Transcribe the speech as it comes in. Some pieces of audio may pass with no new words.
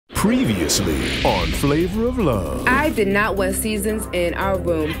Previously on Flavor of Love. I did not want seasons in our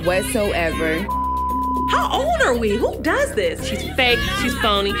room whatsoever. How old are we? Who does this? She's fake, she's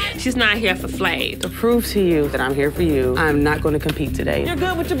phony, she's not here for Flav. To prove to you that I'm here for you, I'm not going to compete today. You're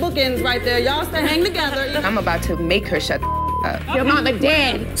good with your bookends right there. Y'all stay hang together. I'm about to make her shut up. Your mama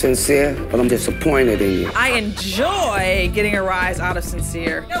dead. Sincere, but I'm disappointed in you. I enjoy getting a rise out of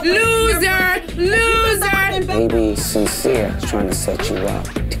Sincere. Loser! Loser! Maybe Sincere is trying to set you up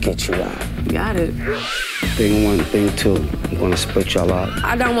to get you out. Got it. Thing one, thing two, I'm gonna split y'all up.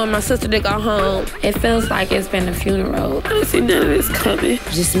 I don't want my sister to go home. It feels like it's been a funeral. I don't see none of this coming.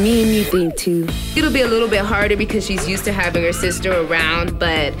 Just me and you think too. It'll be a little bit harder because she's used to having her sister around,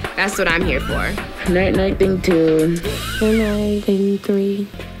 but that's what I'm here for. Night, night, thing two. Good night, thing three.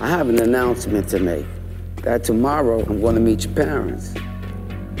 I have an announcement to make. That tomorrow, I'm gonna meet your parents.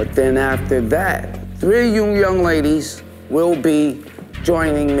 But then after that, 3 of you young ladies will be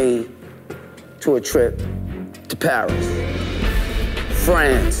joining me to a trip to Paris,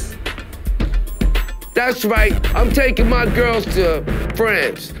 France. That's right, I'm taking my girls to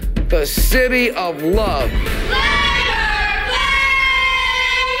France, the city of love.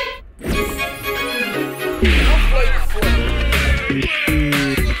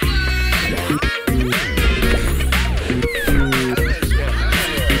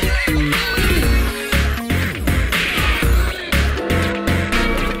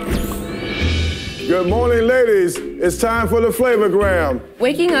 Good morning, ladies. It's time for the Flavorgram.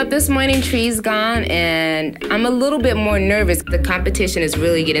 Waking up this morning, Tree's gone, and I'm a little bit more nervous. The competition is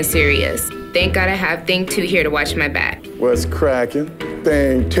really getting serious. Thank God I have Thing 2 here to watch my back. What's cracking?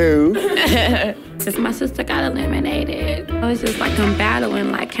 Thing 2. Since my sister got eliminated, I was just like, I'm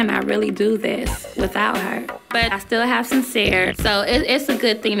battling, like, can I really do this without her? But I still have Sincere, so it's a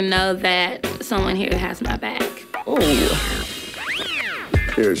good thing to know that someone here has my back. Oh.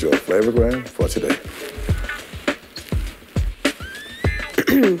 Here's your Flavorgram for today.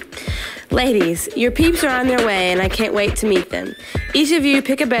 Ladies, your peeps are on their way and I can't wait to meet them. Each of you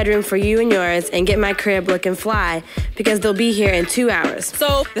pick a bedroom for you and yours and get my crib looking fly because they'll be here in 2 hours.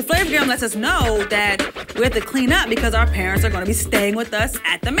 So the Flavorgram lets us know that we have to clean up because our parents are going to be staying with us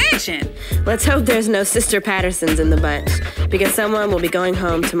at the mansion. Let's hope there's no Sister Pattersons in the bunch because someone will be going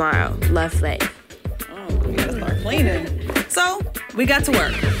home tomorrow. Love, Flav. Oh, we gotta start cleaning. So we got to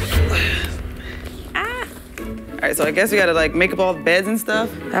work. All right, so I guess we gotta like make up all the beds and stuff.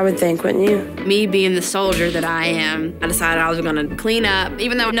 I would think, wouldn't you? Me being the soldier that I am, I decided I was gonna clean up,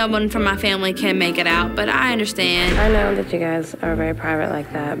 even though no one from my family can make it out, but I understand. I know that you guys are very private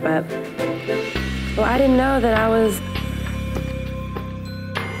like that, but well, I didn't know that I was.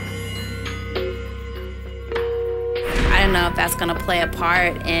 I don't know if that's gonna play a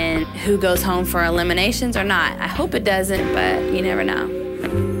part in who goes home for eliminations or not. I hope it doesn't, but you never know.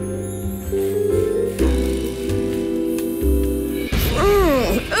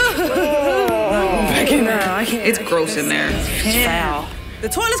 It's gross in there. It's foul. The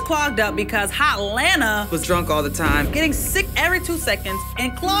toilet's clogged up because Hot Lana was drunk all the time, getting sick every 2 seconds,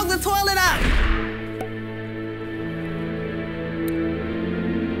 and clogged the toilet up.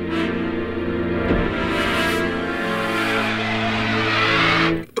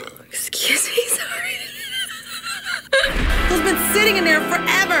 Excuse me, sorry. Who's been sitting in there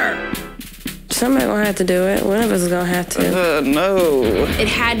forever? Somebody gonna have to do it. One of us is gonna have to. No. It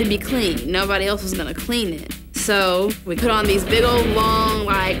had to be clean. Nobody else was gonna clean it. So we put on these big old long,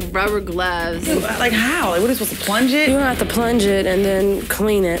 like, rubber gloves. Like how? Like, what are you supposed to plunge it? You're gonna have to plunge it and then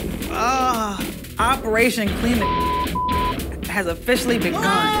clean it. Operation Clean the has officially begun.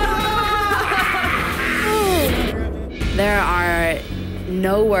 There are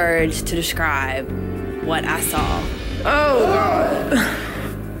no words to describe what I saw. Oh, God.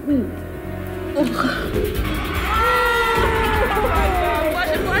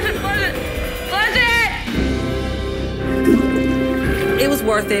 It was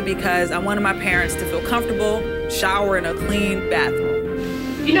worth it because I wanted my parents to feel comfortable, shower in a clean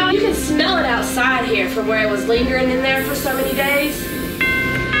bathroom. You know, you can smell it outside here from where it was lingering in there for so many days.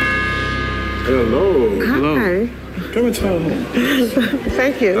 Hello. Hi. Come and tell me.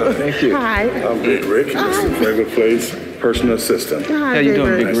 Thank you. Thank you. Hi. I'm Big Rick. This is Flavor Flav's personal assistant. Hi, How you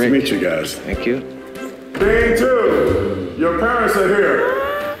doing, Big Nice Rick? to meet you guys. Thank you. Thing 2. Your parents are here.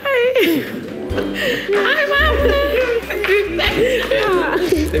 Hi. Hi, Mom.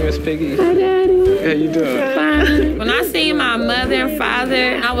 Hey, Miss Piggy. Hi, Daddy. How you doing? Fine. When I seen my mother and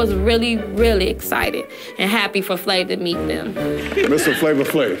father, I was really, really excited and happy for Flav to meet them. Mr. Flavor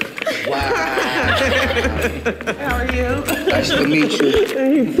Flav. Wow. How are you? Nice to meet you.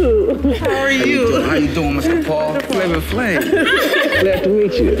 You too. How are you? How you doing, Mr. Paul? Flavor Flav. Glad to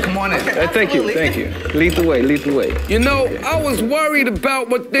meet you. Come on in. Thank you. Lead the way. You know, I was worried about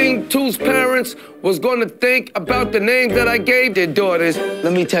what Thing 2's parents was gonna think about the names that I gave their daughters.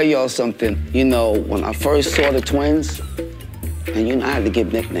 Let me tell y'all something. You know, when I first saw the twins, and you know, I had to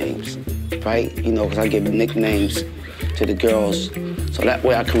give nicknames, right? You know, because I give nicknames to the girls, so that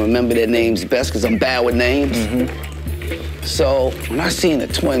way I can remember their names best, because I'm bad with names. So when I seen the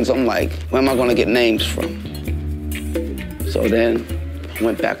twins, I'm like, where am I gonna get names from? So then I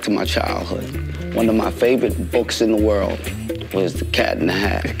went back to my childhood. One of my favorite books in the world was The Cat in the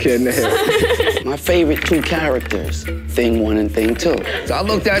Hat. Cat in the Hat. My favorite two characters, Thing 1 and Thing 2. So I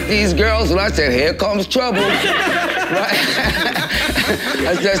looked at these girls and I said, here comes trouble. Right?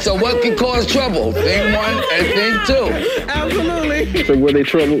 I said, so what can cause trouble? Thing 1 and Thing 2. Absolutely. So were they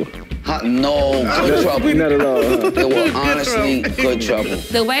trouble? No, good trouble. Not at all. Huh? They were honestly good trouble.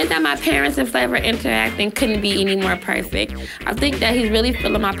 The way that my parents and Flav are interacting couldn't be any more perfect. I think that he's really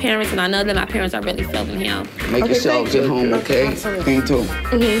feeling my parents, and I know that my parents are really feeling him. Make yourselves at home, okay? Thing 2.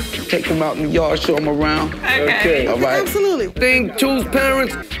 Take them out in the yard, show them around. Okay. All right? Absolutely. Thing 2's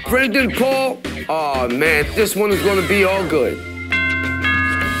parents, Brendan, Paul. Oh, man, this one is gonna be all good.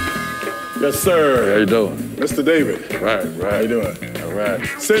 Yes, sir. How you doing? Mr. David. Right. How you doing? All right.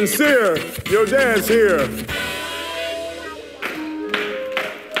 Sincere, your dad's here.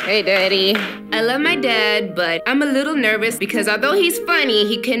 Hey, Daddy. I love my dad, but I'm a little nervous because although he's funny,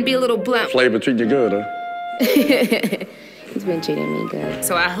 he can be a little blunt. Flavor treat you good, huh? He's been treating me good.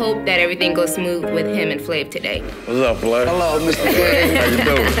 So I hope that everything goes smooth with him and Flav today. What's up, Flav? Hello, Mr. Dave. How you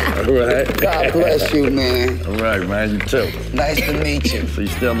doing? All right. God bless you, man. All right, man. You too. Nice to meet you. So you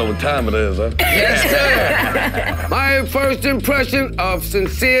still know what time it is, huh? Yes, sir. My first impression of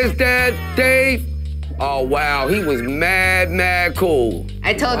Sincere's dad, Dave. Oh, wow, he was mad cool.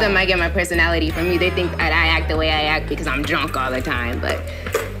 I told them I get my personality from you. They think that I act the way I act because I'm drunk all the time, but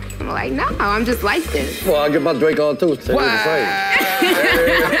I'm like, no, I'm just like this. Well, I get my drink on too. So Wow.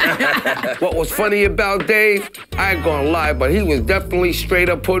 What was funny about Dave, I ain't gonna lie, but he was definitely straight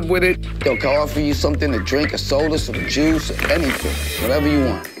up put with it. Yo, can I offer you something to drink, a soda, some juice, anything, whatever you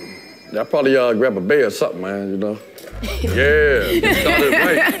want. I'll probably grab a beer or something, man, you know. Yeah, started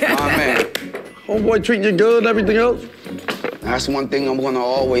right. Oh, man. Homeboy treating you good and everything else? That's one thing I'm gonna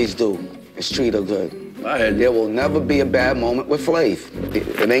always do, is treat her good. I had you. There will never be a bad moment with Flav.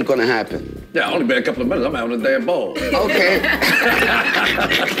 It ain't gonna happen. Yeah, only been a couple of minutes. I'm having a damn ball. Okay.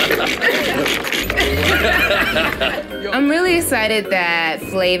 I'm really excited that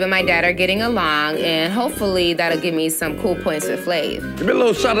Flav and my dad are getting along, and hopefully that'll give me some cool points with Flav. Give me a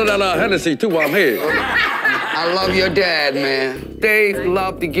little shot of that Hennessy, too, while I'm here. I love your dad, man. Dave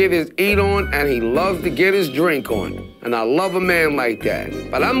loves to get his eat on, and he loves to get his drink on. And I love a man like that.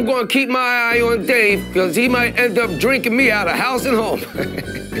 But I'm gonna keep my eye on Dave, because he might end up drinking me out of house and home.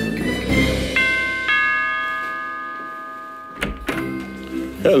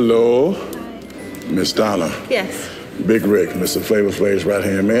 Hello, Miss Donna. Yes. Big Rick, Mr. Flavor Flav's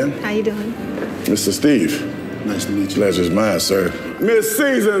right-hand man. How you doing? Mr. Steve. Nice to meet you. Pleasure's mine, sir. Miss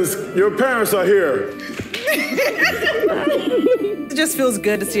Seasons, your parents are here. It just feels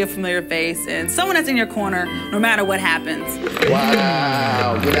good to see a familiar face and someone that's in your corner no matter what happens.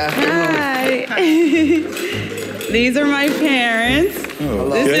 Wow, good afternoon. Hi. These are my parents. Oh,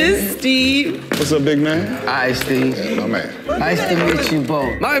 this is Steve. What's up, big man? Hi, Steve. Oh, man. Nice to meet you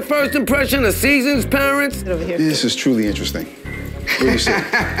both. My first impression of Season's parents? Sit over here. This is truly interesting. What do you say?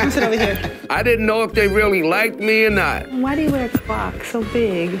 Come sit over here. I didn't know if they really liked me or not. Why do you wear a clock so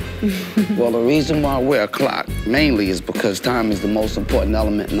big? Well, the reason why I wear a clock mainly is because time is the most important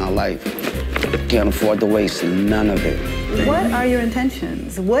element in our life. Can't afford to waste none of it. What are your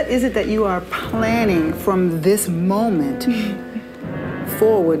intentions? What is it that you are planning from this moment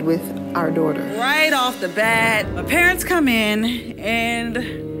forward with our daughter? Right off the bat, my parents come in and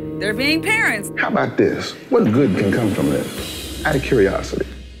they're being parents. How about this? What good can come from this? Out of curiosity.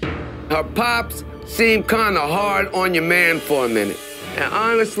 Her pops seemed kind of hard on your man for a minute. And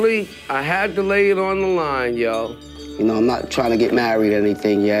honestly, I had to lay it on the line, yo. You know, I'm not trying to get married or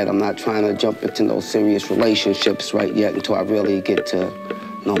anything yet. I'm not trying to jump into no serious relationships right yet until I really get to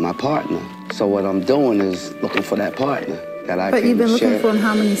know my partner. So what I'm doing is looking for that partner that I can But you've been looking share. for him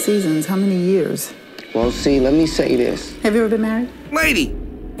how many seasons, how many years? Well, see, let me say this. Have you ever been married? Lady,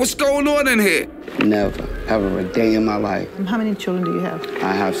 what's going on in here? Never, ever a day in my life. How many children do you have?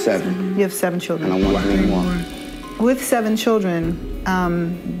 I have 7. You have 7 children. And I want 3 more. With 7 children,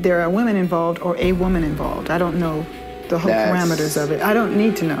 there are women involved or a woman involved. I don't know the whole parameters of it. I don't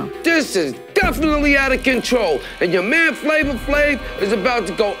need to know. This is definitely out of control, and your man Flavor Flav is about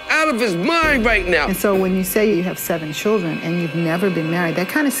to go out of his mind right now. And so when you say you have 7 children and you've never been married, that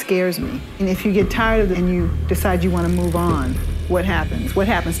kind of scares me. And if you get tired of it and you decide you want to move on, what happens? What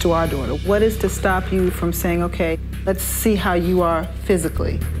happens to our daughter? What is to stop you from saying, okay, let's see how you are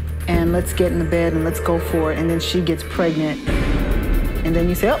physically, and let's get in the bed and let's go for it, and then she gets pregnant, and then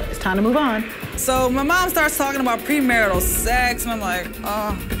you say, oh, it's time to move on. So my mom starts talking about premarital sex, and I'm like,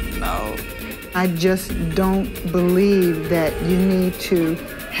 oh, no. I just don't believe that you need to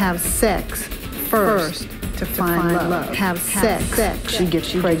have sex first to find love. Have sex. She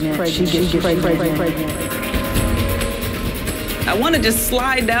gets pregnant. She gets pregnant. I want to just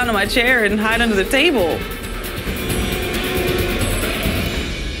slide down to my chair and hide under the table.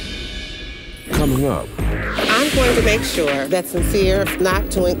 Coming up. I'm going to make sure that Sincere is not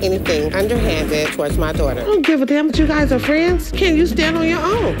doing anything underhanded towards my daughter. I don't give a damn if you guys are friends. Can you stand on your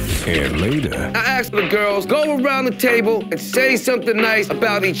own? And later. I asked the girls, go around the table and say something nice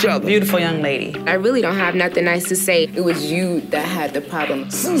about each other. Beautiful young lady. I really don't have nothing nice to say. It was you that had the problem.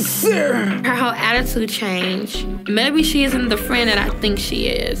 Sincere. Her whole attitude changed. Maybe she isn't the friend that I think she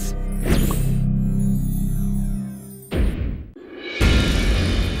is.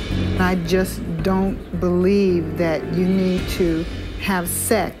 I just don't believe that you need to have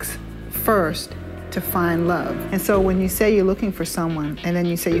sex first to find love. And so when you say you're looking for someone and then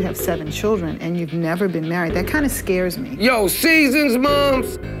you say you have 7 children and you've never been married, that kind of scares me. Yo, Season's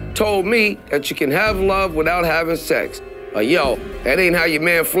moms told me that you can have love without having sex. Yo, that ain't how your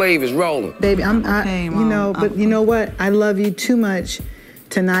man Flav is rolling. Baby, you know, but you know what? I love you too much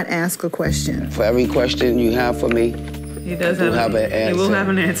to not ask a question. For every question you have for me, he does have an answer. He will have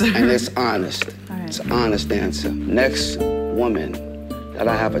an answer. And it's honest. Right. It's an honest answer. Next woman that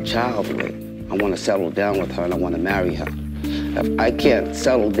I have a child with, I want to settle down with her and I want to marry her. If I can't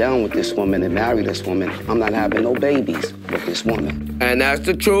settle down with this woman and marry this woman, I'm not having no babies with this woman. And that's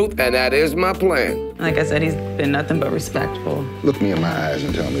the truth, and that is my plan. Like I said, he's been nothing but respectful. Look me in my eyes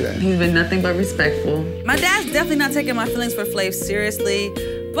and tell me that. He's been nothing but respectful. My dad's definitely not taking my feelings for Flav seriously,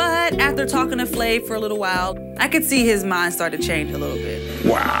 but after talking to Flav for a little while, I could see his mind start to change a little bit.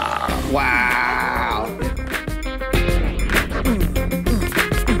 Wow. Wow.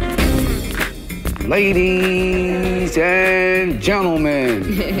 Ladies and gentlemen,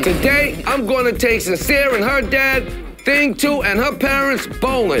 today I'm going to take Sincere and her dad, Thing 2, and her parents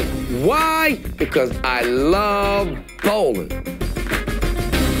bowling. Why? Because I love bowling.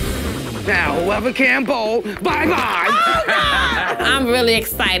 Now, whoever can bowl, bye-bye. Oh, God! I'm really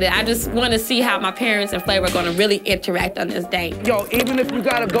excited. I just want to see how my parents and Flav are going to really interact on this date. Yo, even if you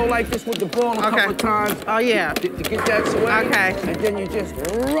got to go like this with the ball a couple of times. Oh, yeah. To get that swing. Okay. And then you just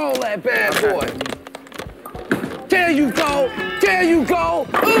roll that bad boy. There you go. There you go.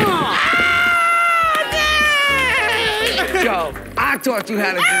 Yo, I taught you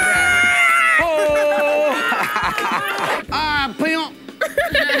how to do that. Oh! Ah, pimp.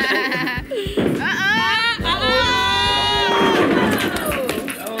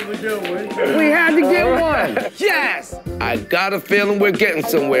 We had to get one. Yes. I got a feeling we're getting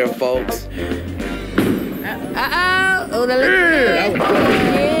somewhere, folks. Oh, that looks good.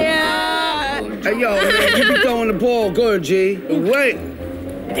 Yeah. Hey, yo, man, you be throwing the ball good, G. Wait.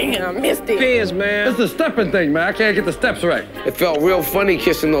 Damn, I missed it. Cheers, man. It's a stepping thing, man. I can't get the steps right. It felt real funny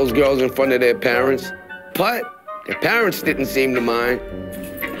kissing those girls in front of their parents, but their parents didn't seem to mind.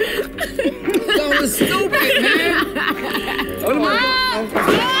 That was stupid, man. What am I?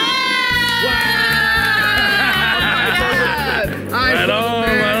 Right on,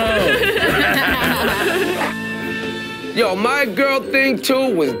 Yo, my girl Thing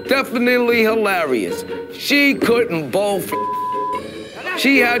 2 was definitely hilarious. She couldn't bowl for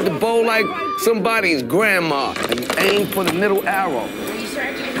She had to bowl like somebody's grandma and aim for the middle arrow.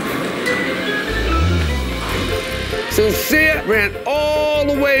 Sincere ran all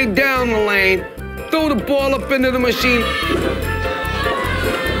the way down the lane, threw the ball up into the machine.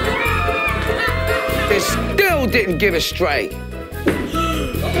 It still didn't get a strike. Okay.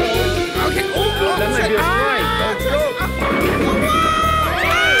 That might be a strike. Let's go.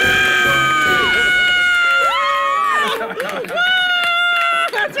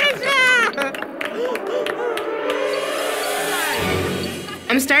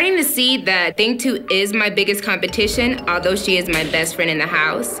 I'm starting to see that Thing 2 is my biggest competition, although she is my best friend in the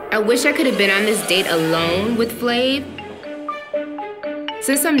house. I wish I could have been on this date alone with Flav.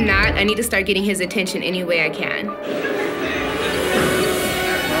 Since I'm not, I need to start getting his attention any way I can.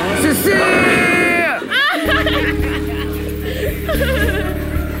 Sincere!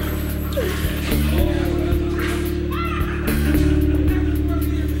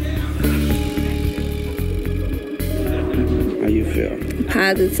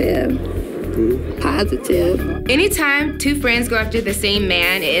 Positive. Positive. Anytime two friends go after the same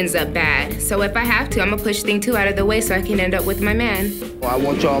man, it ends up bad. So if I have to, I'm gonna push thing 2 out of the way so I can end up with my man. Well, I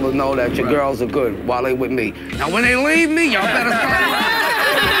want y'all to know that your girls are good while they with me. Now, when they leave me, y'all better start.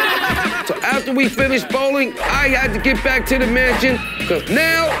 So after we finished bowling, I had to get back to the mansion, because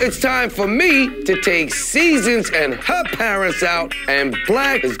now it's time for me to take Seasons and her parents out, and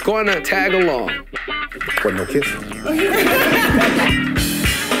Black is gonna tag along. What, no kiss?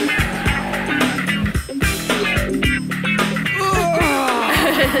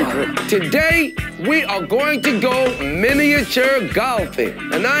 Today, we are going to go miniature golfing.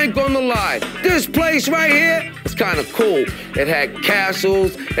 And I ain't gonna lie, this place right here is kind of cool. It had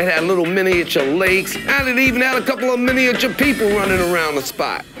castles, it had little miniature lakes, and it even had a couple of miniature people running around the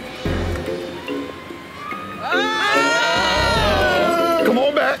spot. Come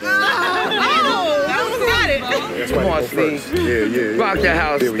on back. Come on, Steve. Yeah. Rock your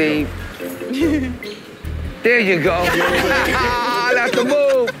house, Steve. There you go. That's the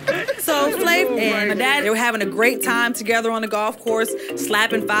move. So Flav and my dad, they were having a great time together on the golf course,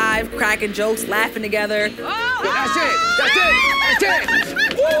 slapping 5, cracking jokes, laughing together. That's it.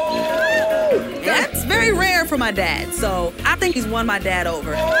 That's very rare for my dad, so I think he's won my dad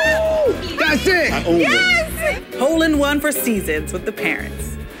over. That's it. Yes! Hole in one for Seasons with the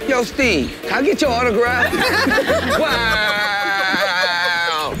parents. Yo, Steve, can I get your autograph? Wow.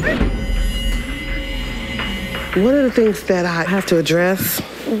 One of the things that I have to address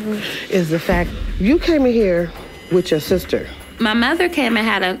is the fact you came in here with your sister. My mother came and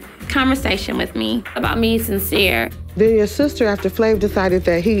had a conversation with me about me sincere. Then your sister, after Flav decided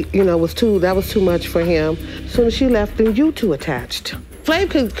that he, was too much for him, as soon as she left, then you two attached. Flav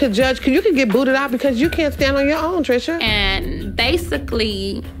could judge, you could get booted out because you can't stand on your own, Trisha. And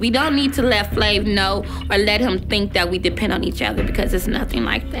basically, we don't need to let Flav know or let him think that we depend on each other, because it's nothing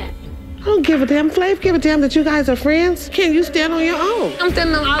like that. I don't give a damn. Flav give a damn that you guys are friends. Can you stand on your own?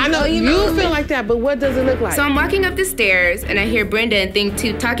 I know you feel like that, but what does it look like? So I'm walking up the stairs and I hear Brenda and Thing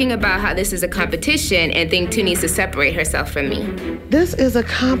 2 talking about how this is a competition and Thing 2 needs to separate herself from me. This is a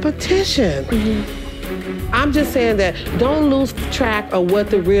competition. I'm just saying that don't lose track of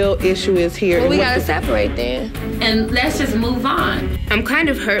what the real issue is here. Well, we gotta separate then. And let's just move on. I'm kind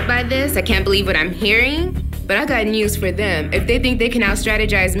of hurt by this. I can't believe what I'm hearing. But I got news for them. If they think they can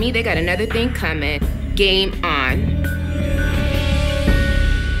out-strategize me, they got another thing coming. Game on.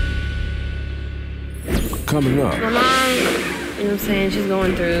 Coming up. My mom, she's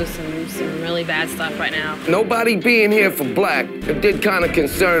going through some really bad stuff right now. Nobody being here for Black, it did kind of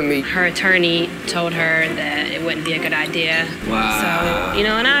concern me. Her attorney told her that it wouldn't be a good idea. Wow. So,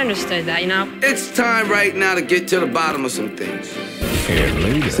 and I understood that, It's time right now to get to the bottom of some things.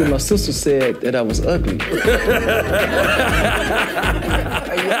 See, my sister said that I was ugly.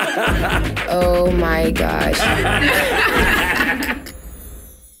 Oh my gosh.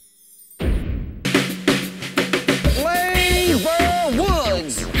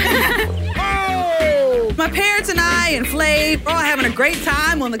 My parents and I and Flav are all having a great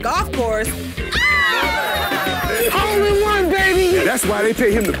time on the golf course. Hole in one, baby! Yeah, that's why they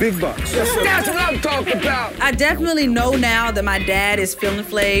pay him the big bucks. That's what I'm talking about. I definitely know now that my dad is feeling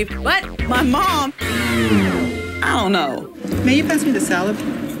Flav, but my mom, I don't know. May you pass me the salad?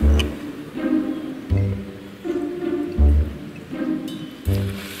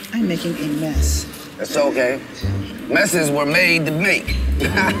 I'm making a mess. It's okay. Messes were made to make.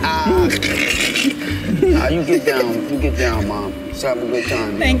 You get down, Mom. Let's have a good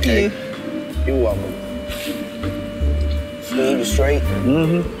time. Thank you. You're welcome. Steve, you straight?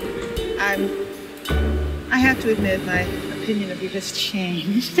 I have to admit, my opinion of you has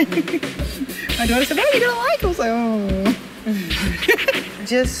changed. My daughter said, "Oh, you don't like him?" I was like, "Oh."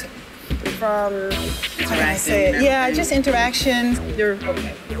 Just from, how can I say it? Yeah, just interactions. You're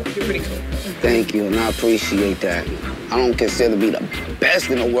okay. You're pretty cool. Thank you, and I appreciate that. I don't consider to be the best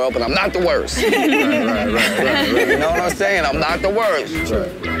in the world, but I'm not the worst. Right. You know what I'm saying? I'm not the worst.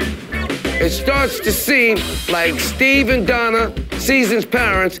 It starts to seem like Steve and Donna, Season's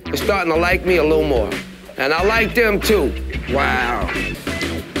parents, are starting to like me a little more. And I like them too. Wow.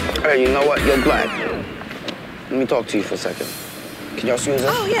 Hey, you know what? You're Black. Let me talk to you for a second. Can y'all excuse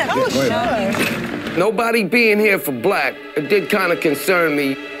us? Oh, yeah. Oh, sure. Nobody being here for Black, it did kind of concern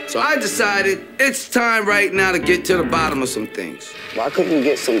me. So I decided it's time right now to get to the bottom of some things. Why couldn't you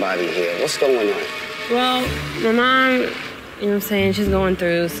get somebody here? What's going on? Well, my mom, she's going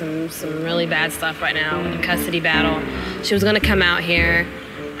through some really bad stuff right now with a custody battle. She was gonna come out here.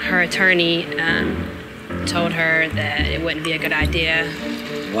 Her attorney told her that it wouldn't be a good idea.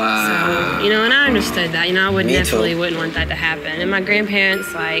 Wow. So, you know, and I understood that. You know, I wouldn't wouldn't want that to happen. And my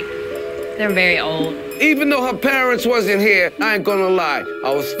grandparents, like, they're very old. Even though her parents wasn't here, I ain't gonna lie.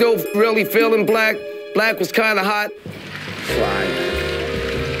 I was still really feeling black. Black was kind of hot. Fine.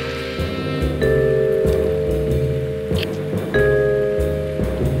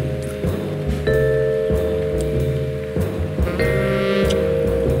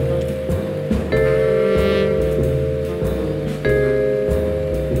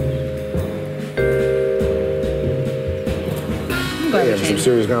 Having some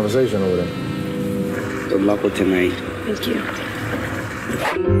serious conversation over there. Good luck with tonight. Thank you.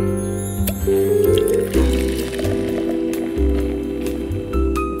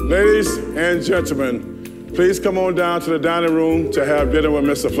 Ladies and gentlemen, please come on down to the dining room to have dinner with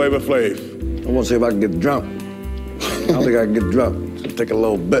Mr. Flavor Flav. I want to see if I can get drunk. I don't think I can get drunk. It'll take a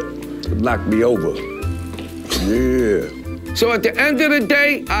little bit to knock me over. Yeah. So at the end of the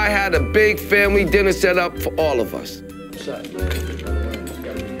day, I had a big family dinner set up for all of us.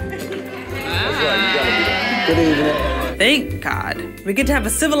 Good evening. Thank God. We get to have a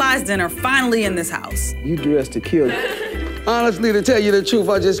civilized dinner finally in this house. You dressed to kill. Honestly, to tell you the truth,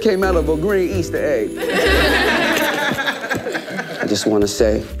 I just came out of a green Easter egg. I just want to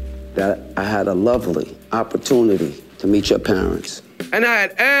say that I had a lovely opportunity to meet your parents. And I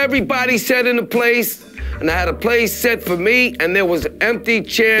had everybody set in a place, and I had a place set for me, and there was an empty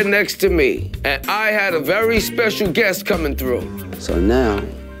chair next to me. And I had a very special guest coming through. So now,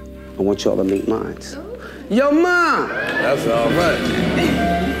 I want y'all to meet mine. Your mom! That's all right.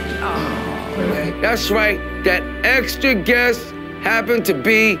 That's right. That extra guest happened to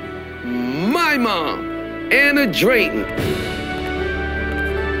be my mom, Anna Drayton.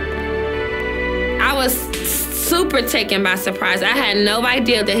 I was super taken by surprise. I had no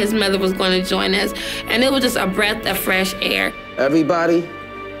idea that his mother was going to join us, and it was just a breath of fresh air. Everybody,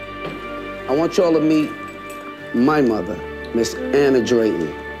 I want y'all to meet my mother, Miss Anna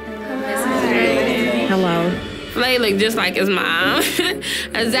Drayton. Hello. Flav looked just like his mom.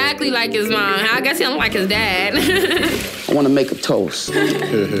 Exactly like his mom. I guess he don't like his dad. I want to make a toast.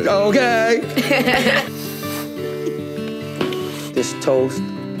 Okay. This toast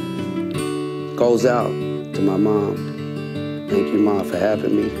goes out to my mom. Thank you, Mom, for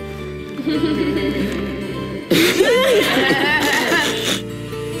having me.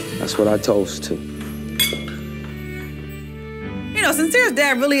 That's what I toast to. You know, Sincere's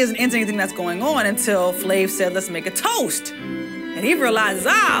dad really isn't into anything that's going on until Flav said, let's make a toast. And he realizes,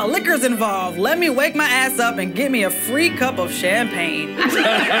 liquor's involved. Let me wake my ass up and get me a free cup of champagne. Let's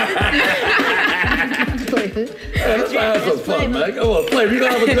have some fun, man. Come on, Flav, you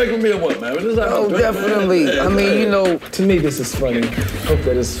gonna have a drink with me or what, man? Oh, definitely. I mean, you know. To me, this is funny. Hope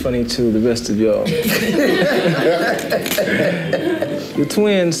that it's funny to the rest of y'all. The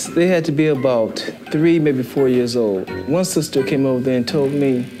twins, they had to be about 3, maybe 4 years old. One sister came over there and told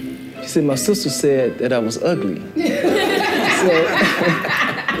me, she said, my sister said that I was ugly. So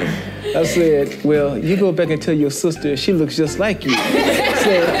I said, well, you go back and tell your sister she looks just like you.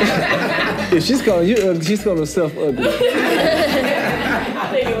 So if she's calling you ugly, she's calling herself ugly.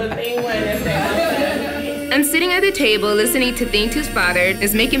 I'm sitting at the table listening to Thing Two's father.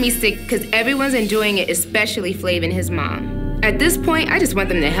 It's making me sick because everyone's enjoying it, especially Flav and his mom. At this point, I just want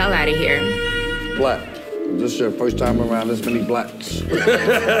them the hell out of here. Black. This is your first time around this many blacks.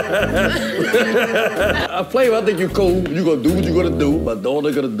 Flav, I think you're cool. You're gonna do what you're gonna do. My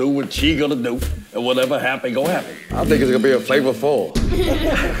daughter gonna do what she gonna do. And whatever happen, gonna happen. I think it's gonna be a Flavor 4.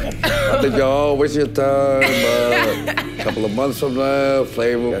 I think y'all waste your time. A couple of months from now,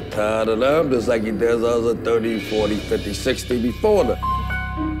 Flavor got tired of them, just like he does other 30, 40, 50, 60 before them.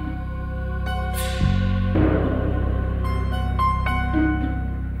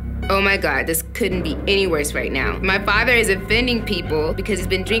 Oh my God, this couldn't be any worse right now. My father is offending people because he's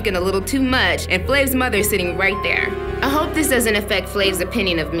been drinking a little too much, and Flav's mother's sitting right there. I hope this doesn't affect Flav's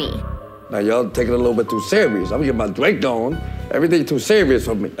opinion of me. Now, y'all taking it a little bit too serious. I'm getting my drink on. Everything too serious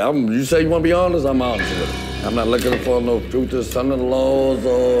for me. You say you want to be honest, I'm honest with it. I'm not looking for no future son-in-laws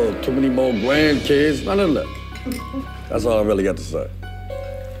or too many more grandkids. None of that. That's all I really got to say.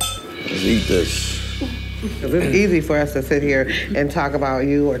 Let's eat this. Because it's easy for us to sit here and talk about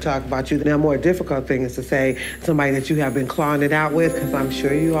you or talk about you. Now, more difficult thing is to say somebody that you have been clawing it out with, because I'm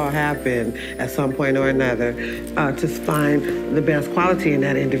sure you all have been at some point or another, to find the best quality in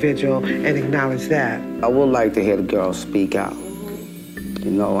that individual and acknowledge that. I would like to hear the girls speak out. You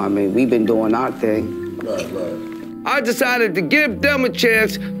know, I mean, we've been doing our thing. Right. I decided to give them a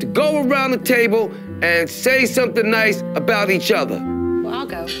chance to go around the table and say something nice about each other. Well, I'll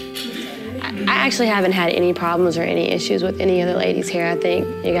go. I actually haven't had any problems or any issues with any of the ladies here. I think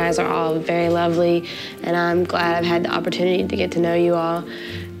you guys are all very lovely, and I'm glad I've had the opportunity to get to know you all.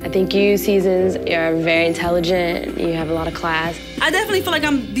 I think you, Seasons, you're very intelligent. You have a lot of class. I definitely feel like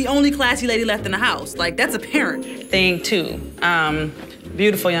I'm the only classy lady left in the house. Like, that's apparent. Thing, too.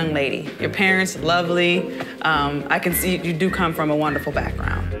 Beautiful young lady. Your parents, lovely. I can see you do come from a wonderful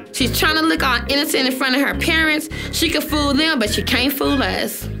background. She's trying to look all innocent in front of her parents. She could fool them, but she can't fool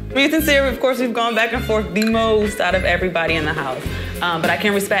us. Me and Sincere, of course, we've gone back and forth the most out of everybody in the house. But I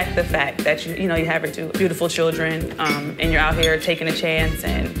can respect the fact that you have your two beautiful children, and you're out here taking a chance,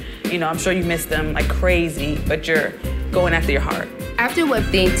 and I'm sure you miss them like crazy, but you're going after your heart. After what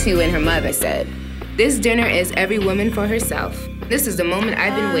Thing 2 and her mother said, this dinner is every woman for herself. This is the moment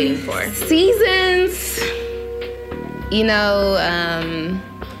I've been waiting for. Seasons.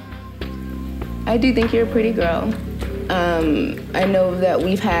 I do think you're a pretty girl. I know that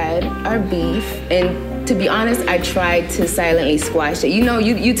we've had our beef, and to be honest, I tried to silently squash it.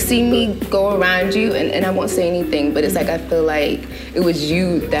 You'd see me go around you, and I won't say anything, but it's like I feel like it was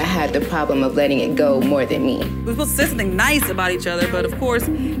you that had the problem of letting it go more than me. We were supposed to say something nice about each other, but of course,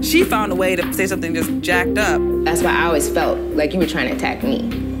 she found a way to say something just jacked up. That's why I always felt like you were trying to attack me.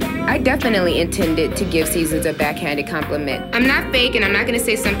 I definitely intended to give Seasons a backhanded compliment. I'm not fake, and I'm not gonna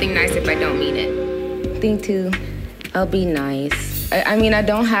say something nice if I don't mean it. Thing 2, I'll be nice. I mean, I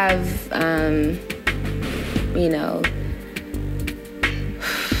don't have,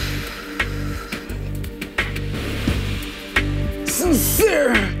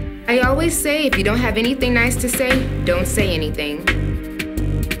 Sincere! I always say, if you don't have anything nice to say, don't say anything.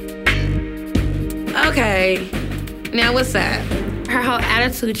 Okay, now what's up? Her whole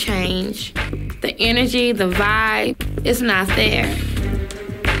attitude changed. The energy, the vibe, it's not there.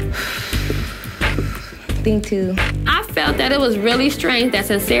 Thing 2. I felt that it was really strange that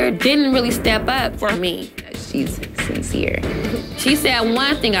Sincere didn't really step up for me. She's sincere. She said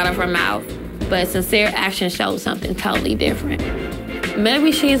one thing out of her mouth, but Sincere action showed something totally different.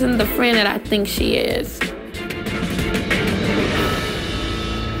 Maybe she isn't the friend that I think she is.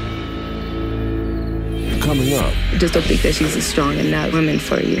 Coming up. I just don't think that she's a strong enough woman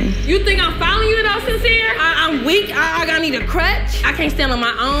for you. You think I'm following you though, Sincere? I'm weak, I need a crutch. I can't stand on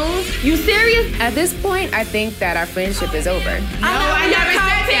my own. You serious? At this point, I think that our friendship is over. I never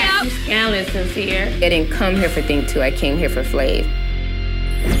said that. You scandalous, Sincere. I didn't come here for Thing 2, I came here for Flav.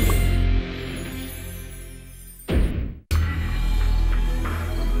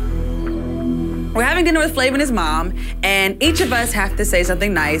 We're having dinner with Flav and his mom, and each of us have to say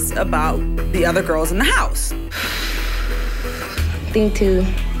something nice about the other girls in the house. Thing 2,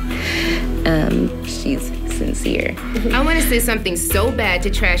 she's sincere. I want to say something so bad to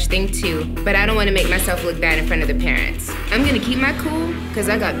trash Thing 2, but I don't want to make myself look bad in front of the parents. I'm gonna keep my cool, because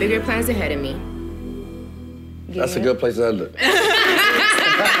I got bigger plans ahead of me. That's a good place to end it.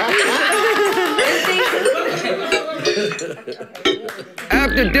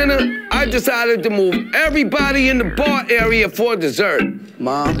 After dinner, I decided to move everybody in the bar area for dessert.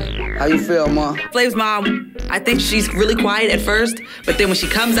 Mom, how you feel, Mom? Flav's mom, I think she's really quiet at first, but then when she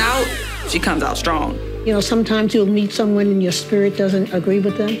comes out strong. Sometimes you'll meet someone and your spirit doesn't agree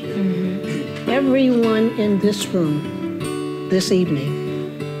with them. Mm-hmm. Everyone in this room this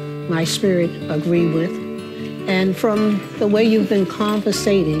evening, my spirit agreed with. And from the way you've been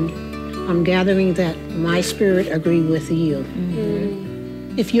conversating, I'm gathering that my spirit agreed with you.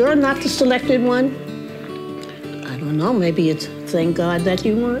 Mm-hmm. If you're not the selected one, I don't know, maybe it's thank God that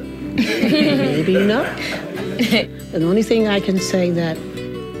you weren't. Maybe not. The only thing I can say that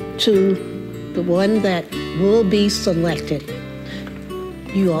to the one that will be selected,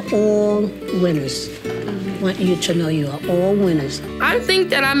 you are all winners. I want you to know you are all winners. I think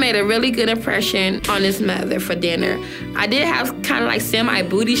that I made a really good impression on his mother for dinner. I did have kind of like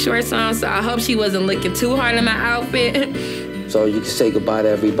semi-booty shorts on, so I hope she wasn't looking too hard in my outfit. So you can say goodbye to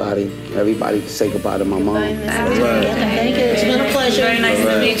everybody. Everybody can say goodbye to my mom. Thank you. It's been a pleasure. Very nice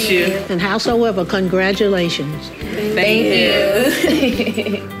to meet you. And howsoever, congratulations. Thank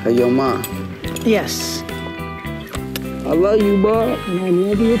you. Hey, yo, Mom. Yes. I love you, Bob. And I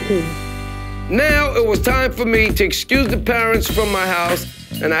love you too. Now it was time for me to excuse the parents from my house,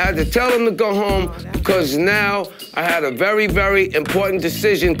 and I had to tell them to go home because now I had a very, very important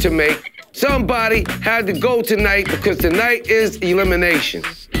decision to make. Somebody had to go tonight because tonight is elimination.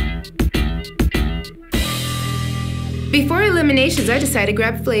 Before eliminations, I decided to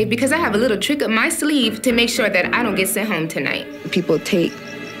grab Flav because I have a little trick up my sleeve to make sure that I don't get sent home tonight. People take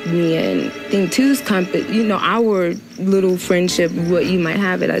me and Thing 2's our little friendship, what you might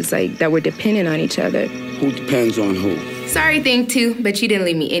have it as like that we're dependent on each other. Who depends on who? Sorry, Thing 2, but you didn't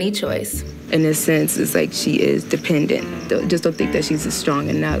leave me any choice. in a sense, it's like she is dependent. Just don't think that she's a strong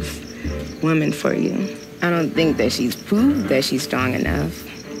enough woman for you. I don't think that she's proved that she's strong enough.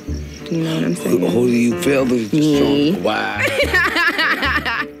 Do you know what I'm saying? Who do you feel is Me. strong? Wow.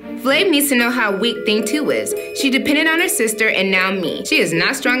 Flav needs to know how weak Thing 2 is. She depended on her sister and now me. She is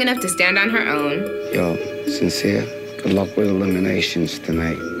not strong enough to stand on her own. Yo, Sincere, good luck with eliminations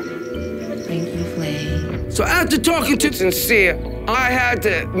tonight. Thank you, Flav. So after talking to Sincere, I had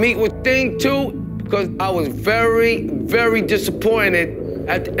to meet with Thing 2 because I was very, very disappointed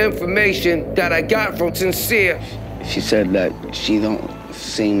at the information that I got from Sincere. She said that she don't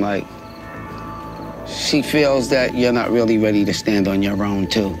seem like, she feels that you're not really ready to stand on your own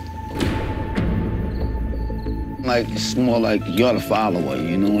too. Like, it's more like you're the follower,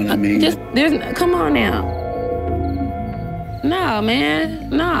 you know what I mean? Come on now. No, man,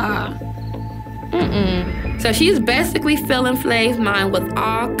 nah. So she's basically filling Flav's mind with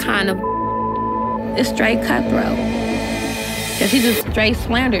all kind of, it's straight cutthroat. And she just straight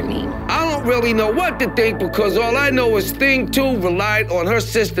slandered me. I don't really know what to think because all I know is Thing 2 relied on her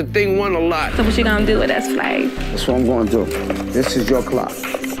sister Thing 1 a lot. So what you gonna do with us, Flav? That's what I'm gonna do. This is your clock.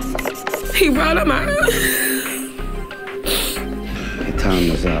 He brought him out. Your time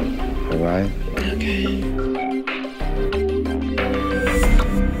is up, all right? Okay.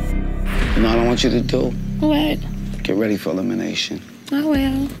 You know what I want you to do? What? Get ready for elimination. I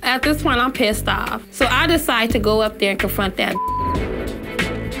will. At this point, I'm pissed off. So I decide to go up there and confront that.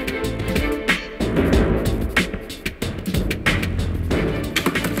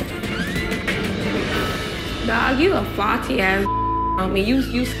 Dog, you a faulty ass on me.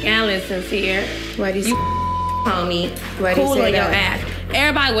 You scandalous, Sincere. Why do you call me? Why do you Cool say on your that? ass.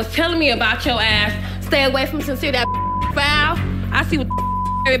 Everybody was telling me about your ass. Stay away from Sincere, that foul. I see what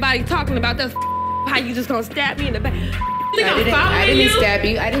everybody talking about. That's how you just gonna stab me in the back. You think I'm following I you? didn't stab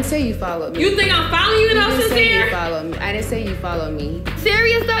you. I didn't say you followed me. You think I'm following you though, didn't say Sincere? you follow me. I didn't say you follow me.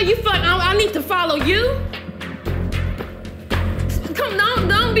 Serious though? You fuck? I need to follow you? Come,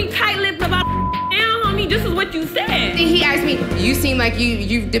 don't be tight-lipped about now, homie. This is what you said. He asked me, you seem like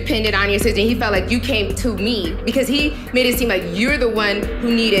you depended on your sister. He felt like you came to me because he made it seem like you're the one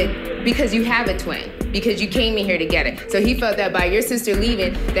who needed, because you have a twin, because you came in here together. So he felt that by your sister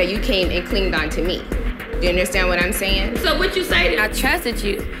leaving, that you came and clinged on to me. Do you understand what I'm saying? So what you say? I trusted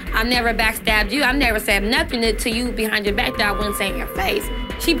you. I never backstabbed you. I never said nothing to you behind your back that I wouldn't say in your face.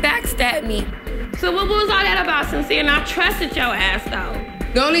 She backstabbed me. So what was all that about, Sincere? And I trusted your ass,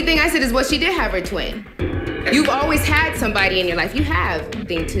 though. The only thing I said is, well, she did have her twin. You've always had somebody in your life. You have,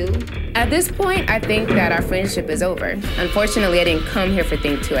 Thing 2. At this point, I think that our friendship is over. Unfortunately, I didn't come here for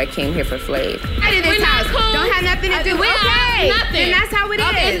Thing 2. I came here for Flav. I did this We're house. not cool. Don't have nothing to do. We don't have nothing. Then that's how it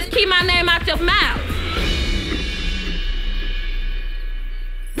Okay, is. just keep my name out your mouth.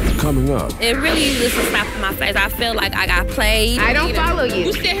 Coming up. It really is a slap in my face. I feel like I got played. I don't follow you.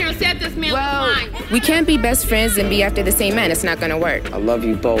 You sit here and said this man was lying. We can't be best friends and be after the same man. It's not gonna work. I love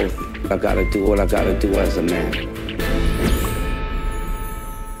you both. I gotta do what I gotta do as a man.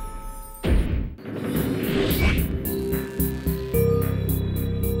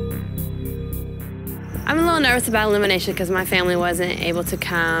 I'm a little nervous about elimination because my family wasn't able to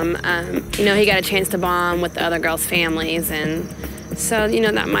come. You know, he got a chance to bond with the other girls' families, and so, you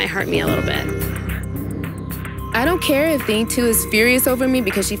know, that might hurt me a little bit. I don't care if Thing 2 is furious over me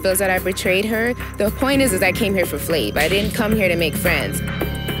because she feels that I betrayed her. The point is I came here for Flav. I didn't come here to make friends.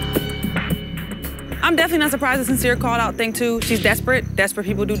 I'm definitely not surprised that Sincere called out Thing 2. She's desperate. Desperate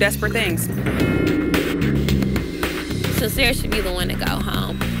people do desperate things. Sincere should be the one to go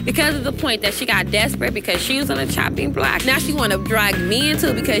home. Because of the point that she got desperate because she was on a chopping block. Now she want to drag me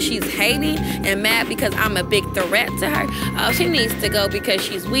into it because she's hating and mad because I'm a big threat to her. Oh, she needs to go because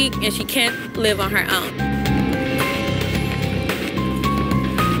she's weak and she can't live on her own.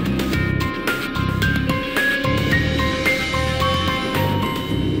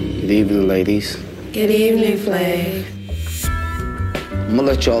 Good evening, ladies. Good evening, Flav. I'm gonna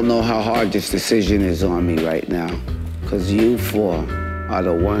let y'all know how hard this decision is on me right now. Because you four are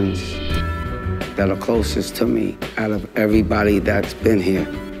the ones that are closest to me out of everybody that's been here.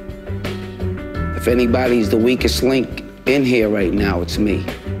 If anybody's the weakest link in here right now, it's me.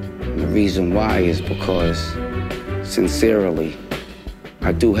 And the reason why is because, sincerely,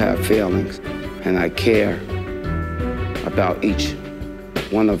 I do have feelings and I care about each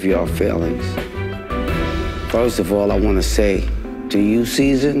one of your feelings. First of all, I want to say, to you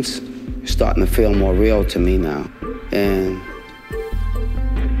seasons, it's starting to feel more real to me now. And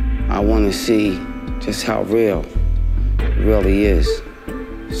I want to see just how real it really is.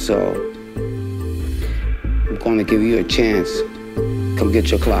 So I'm going to give you a chance. Come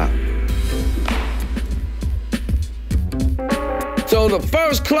get your clock. So the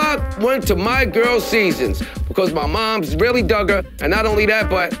first clock went to my girl Seasons because my mom's really dug her, and not only that,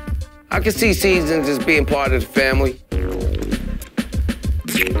 but I can see Seasons as being part of the family.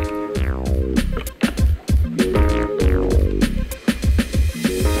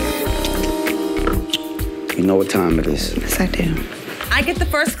 You know what time it is? Yes, I do. I get the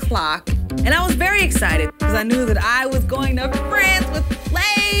first clock, and I was very excited because I knew that I was going to France with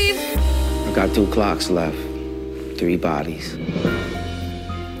Flav. I got 2 clocks left, 3 bodies.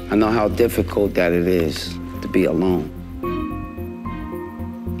 I know how difficult that it is to be alone.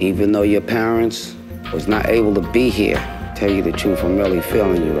 Even though your parents was not able to be here, tell you the truth, I'm really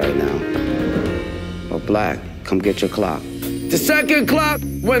feeling you right now. But Black, come get your clock. The second clock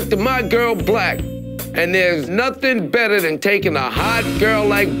went to my girl Black. And there's nothing better than taking a hot girl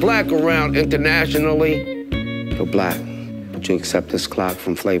like Black around internationally. So Black, would you accept this clock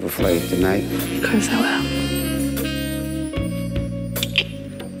from Flav-Fair tonight? Of course I will.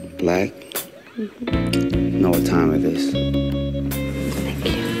 Black, you know what time it is.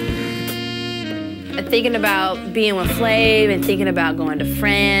 And thinking about being with Flav and thinking about going to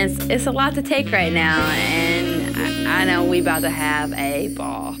France, it's a lot to take right now, and I know we about to have a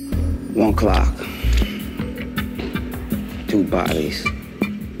ball. 1 clock. 2 bodies.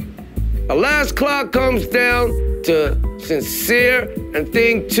 The last clock comes down to Sincere and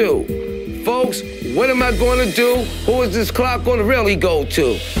Thing 2. Folks, what am I gonna do? Who is this clock gonna really go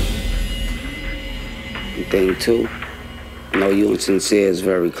to? Thing 2, I know you and Sincere is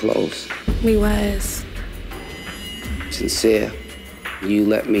very close. We was. Sincere, you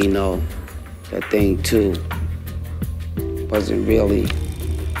let me know that Thing 2 wasn't really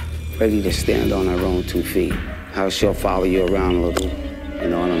ready to stand on her own 2 feet. How she'll follow you around a little, you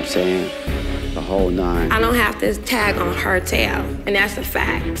know what I'm saying? The whole 9. I don't have to tag on her tail, and that's a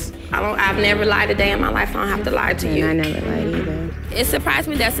fact. I've never lied a day in my life. I don't have to lie to you. I never lied either. It surprised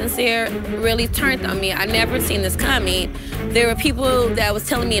me that Sincere really turned on me. I never seen this coming. There were people that was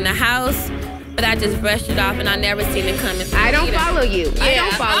telling me in the house, but I just brushed it off, and I never seen it coming. I don't follow you. Yeah. I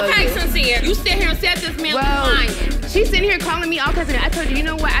don't follow you. Okay, Sincere, you sit here and said this man was lying. She's sitting here calling me all kinds of. I told you, you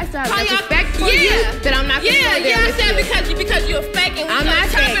know what? I still have respect for you that I'm not gonna go there I with said you. because you're fake and I'm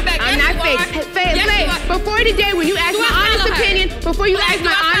not fake. I'm not fake. Before today, when you asked my honest opinion,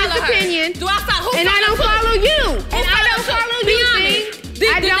 do I follow her? And I don't follow you. And I don't follow you.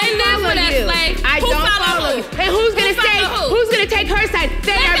 I don't follow you. I don't follow you. And who's gonna take her side?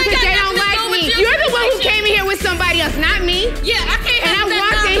 They are because they don't like me. You're the one who came in here with somebody else, not me. Yeah, I can't and have I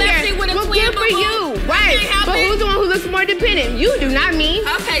walked in here. Well, good for you. Right. But who's the one who looks more dependent? You do, not me.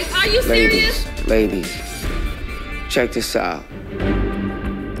 Okay, are you serious? Ladies, check this out.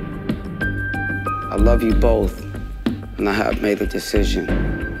 I love you both, and I have made a decision.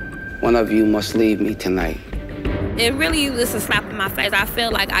 One of you must leave me tonight. It really was a slap in my face. I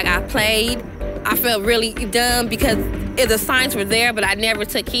feel like I got played. I felt really dumb because the signs were there, but I never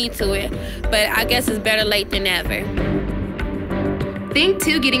took heed to it. But I guess it's better late than never. Thing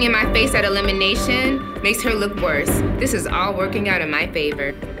 2 getting in my face at elimination makes her look worse. This is all working out in my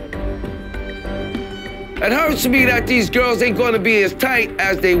favor. It hurts me that these girls ain't gonna be as tight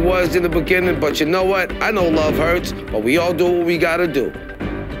as they was in the beginning, but you know what? I know love hurts, but we all do what we gotta do.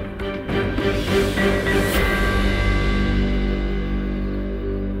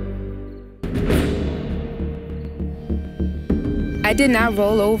 I did not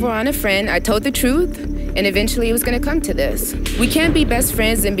roll over on a friend. I told the truth, and eventually it was gonna come to this. We can't be best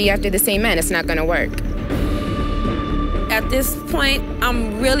friends and be after the same man. It's not gonna work. At this point,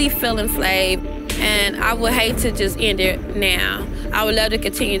 I'm really feeling Flav, and I would hate to just end it now. I would love to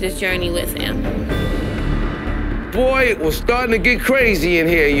continue this journey with him. Boy, it was starting to get crazy in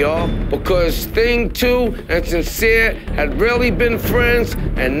here, y'all, because Thing 2 and Sincere had really been friends,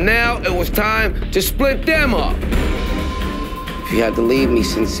 and now it was time to split them up. If you had to leave me,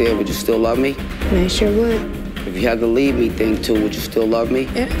 Sincere, would you still love me? I sure would. If you had to leave me, Thing 2, would you still love me?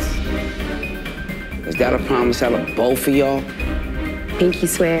 Yes. Is that a promise out of both of y'all? Pinky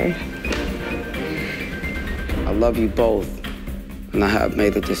swear. I love you both, and I have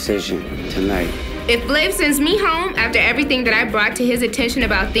made a decision tonight. If Flav sends me home after everything that I brought to his attention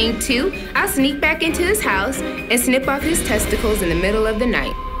about Thing 2, I'll sneak back into his house and snip off his testicles in the middle of the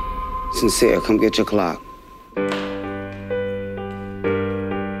night. Sincere, come get your clock.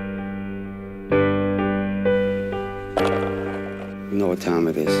 You know what time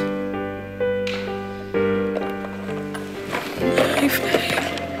it is.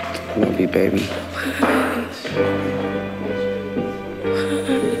 I love you, baby.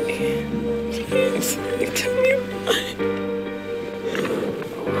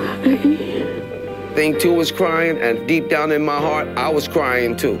 Thing 2 was crying, and deep down in my heart, I was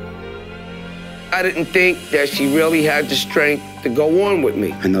crying too. I didn't think that she really had the strength to go on with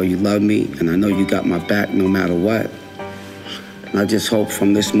me. I know you love me, and I know you got my back no matter what. And I just hope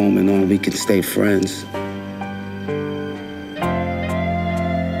from this moment on we can stay friends.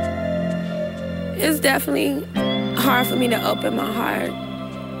 It's definitely hard for me to open my heart.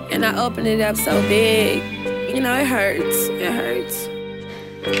 And I opened it up so big. You know, it hurts. It hurts.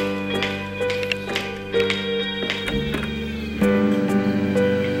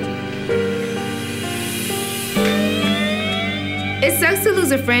 It sucks to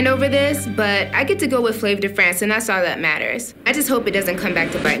lose a friend over this, but I get to go with Flav to France, and that's all that matters. I just hope it doesn't come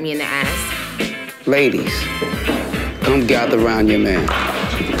back to bite me in the ass. Ladies, come gather around your man.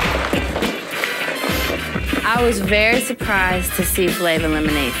 I was very surprised to see Flav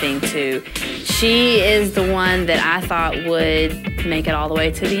eliminate Thing 2. She is the one that I thought would make it all the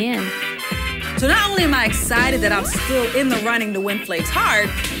way to the end. So not only am I excited that I'm still in the running to win Flav's heart,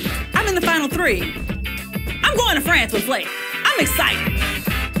 I'm in the final 3. I'm going to France with Flav. I'm excited.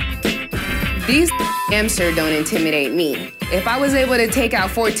 These damn sure don't intimidate me. If I was able to take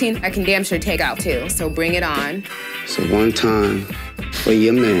out 14, I can damn sure take out 2, so bring it on. So one time for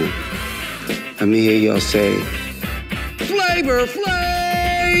your man. Let me hear y'all say, Flavor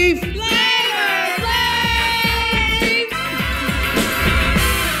Flav! Flavor Flav!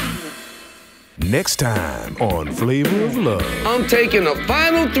 Next time on Flavor of Love. I'm taking the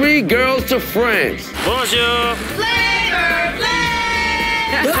final 3 girls to France. Bonjour! Flavor Flav!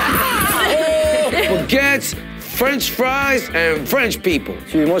 Baguettes, French fries, and French people.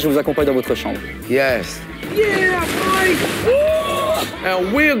 Suivez-moi, je vous accompagne dans votre chambre. Yes. Yeah, Mike!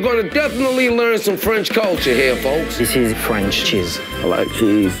 And we're gonna definitely learn some French culture here, folks. This is French cheese. I like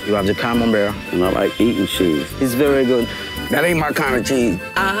cheese. You have the camembert, and I like eating cheese. It's very good. That ain't my kind of cheese.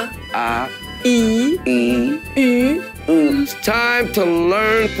 It's time to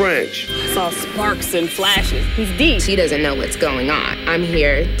learn French. I saw sparks and flashes. He's deep. She doesn't know what's going on. I'm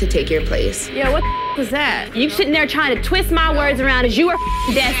here to take your place. Yeah, what the was that? You sitting there trying to twist my words around as you were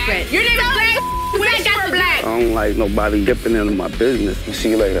desperate. Your name is Black. Black got the black. I don't like nobody dipping into my business. I'll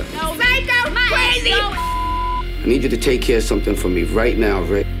see you later. No, psycho, crazy. I need you to take care of something for me right now,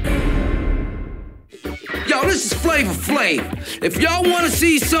 Rick. Yo, this is Flavor Flav. If y'all want to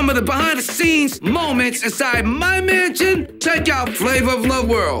see some of the behind-the-scenes moments inside my mansion, check out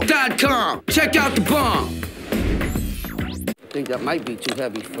flavorofloveworld.com. Check out the bomb. I think that might be too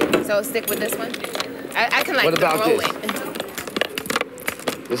heavy for you. So stick with this one? I can like What about throw this? it.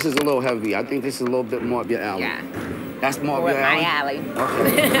 This is a little heavy. I think this is a little bit more up your alley. Yeah. That's more up Or your my alley? alley.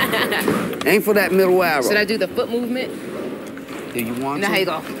 Okay. Aim for that middle arrow. Should I do the foot movement? Do you want You know to? how you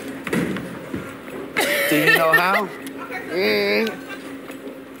go. Do you know how?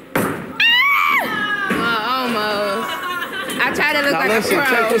 Almost. I try to look Now like listen, a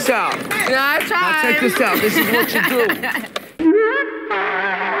pro. check this out. No, I tried. Now check this out. This is what you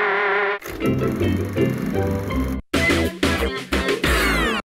do.